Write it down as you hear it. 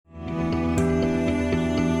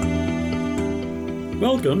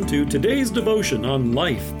Welcome to today's devotion on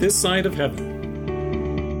life this side of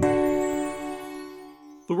heaven.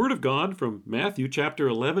 The Word of God from Matthew chapter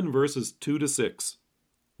 11, verses 2 to 6.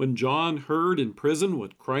 When John heard in prison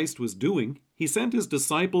what Christ was doing, he sent his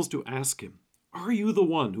disciples to ask him, "Are you the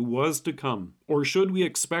one who was to come, or should we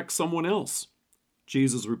expect someone else?"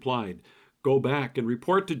 Jesus replied, "Go back and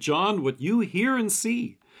report to John what you hear and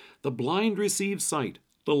see. The blind receive sight,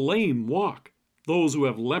 the lame walk. Those who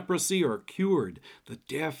have leprosy are cured, the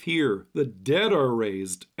deaf hear, the dead are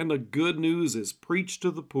raised, and the good news is preached to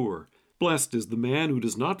the poor. Blessed is the man who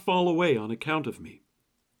does not fall away on account of me."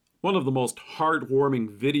 One of the most heartwarming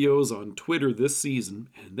videos on Twitter this season,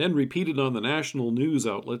 and then repeated on the national news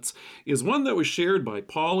outlets, is one that was shared by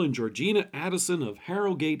Paul and Georgina Addison of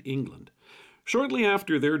Harrogate, England. Shortly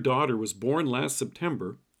after their daughter was born last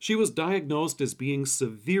September, she was diagnosed as being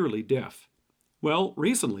severely deaf. Well,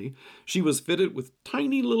 recently, she was fitted with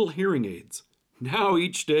tiny little hearing aids. Now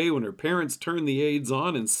each day when her parents turn the aids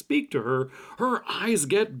on and speak to her, her eyes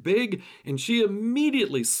get big and she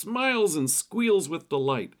immediately smiles and squeals with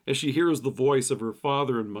delight as she hears the voice of her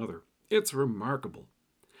father and mother. It's remarkable.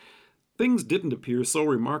 Things didn't appear so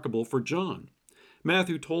remarkable for John.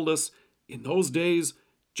 Matthew told us, "In those days,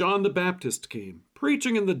 John the Baptist came,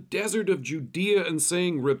 preaching in the desert of Judea and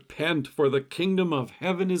saying, 'Repent, for the kingdom of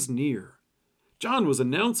heaven is near.'" John was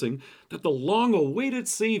announcing that the long-awaited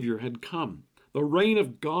Savior had come. The reign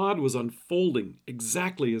of God was unfolding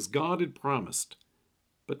exactly as God had promised.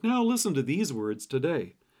 But now listen to these words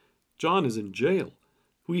today. John is in jail.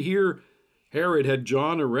 We hear Herod had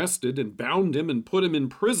John arrested and bound him and put him in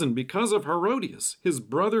prison because of Herodias, his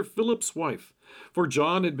brother Philip's wife. For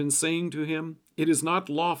John had been saying to him, "It is not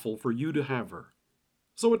lawful for you to have her."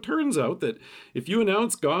 So it turns out that if you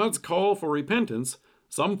announce God's call for repentance,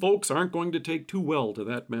 some folks aren't going to take too well to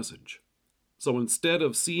that message. So instead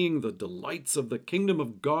of seeing the delights of the kingdom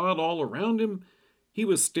of God all around him, he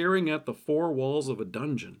was staring at the four walls of a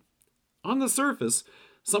dungeon. On the surface,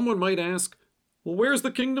 someone might ask, well, where's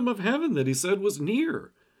the kingdom of heaven that he said was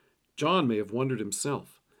near? John may have wondered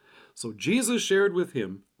himself. So Jesus shared with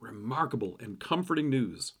him remarkable and comforting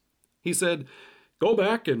news. He said, "Go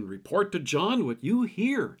back and report to John what you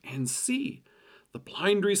hear and see. The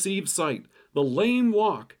blind receive sight, the lame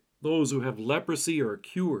walk, those who have leprosy are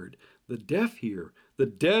cured, the deaf hear, the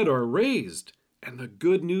dead are raised, and the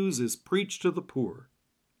good news is preached to the poor."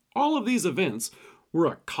 All of these events were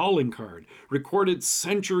a calling card recorded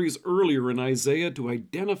centuries earlier in Isaiah to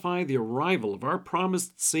identify the arrival of our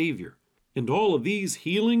promised Savior. And all of these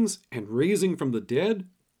healings and raising from the dead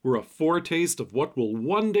were a foretaste of what will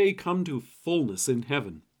one day come to fullness in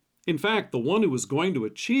heaven. In fact, the one who was going to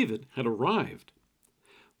achieve it had arrived.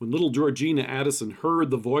 When little Georgina Addison heard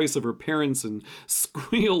the voice of her parents and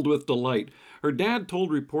squealed with delight, her dad told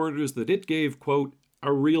reporters that it gave, quote,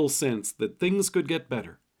 "a real sense that things could get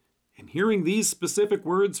better." And hearing these specific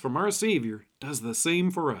words from our Savior does the same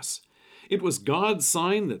for us. It was God's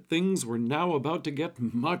sign that things were now about to get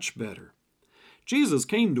much better. Jesus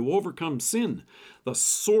came to overcome sin, the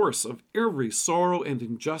source of every sorrow and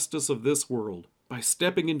injustice of this world, by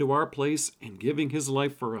stepping into our place and giving his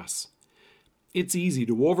life for us. It's easy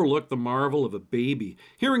to overlook the marvel of a baby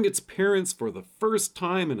hearing its parents for the first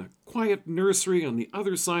time in a quiet nursery on the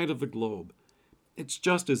other side of the globe. It's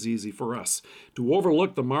just as easy for us to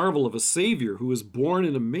overlook the marvel of a Savior who is born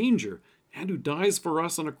in a manger and who dies for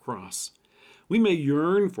us on a cross. We may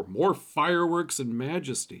yearn for more fireworks and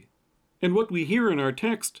majesty, and what we hear in our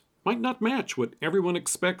text might not match what everyone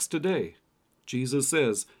expects today. Jesus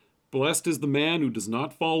says, "Blessed is the man who does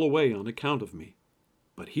not fall away on account of me."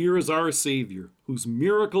 But here is our Savior, whose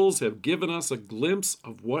miracles have given us a glimpse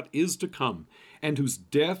of what is to come, and whose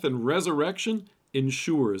death and resurrection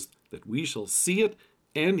ensures that we shall see it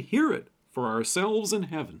and hear it for ourselves in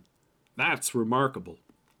heaven. That's remarkable.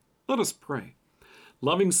 Let us pray.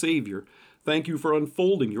 Loving Savior, thank you for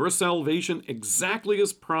unfolding your salvation exactly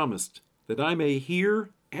as promised, that I may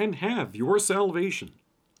hear and have your salvation.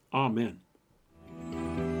 Amen.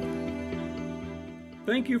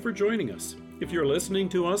 Thank you for joining us. If you're listening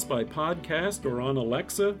to us by podcast or on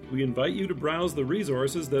Alexa, we invite you to browse the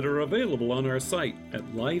resources that are available on our site at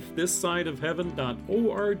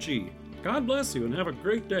lifethissideofheaven.org. God bless you and have a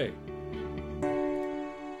great day.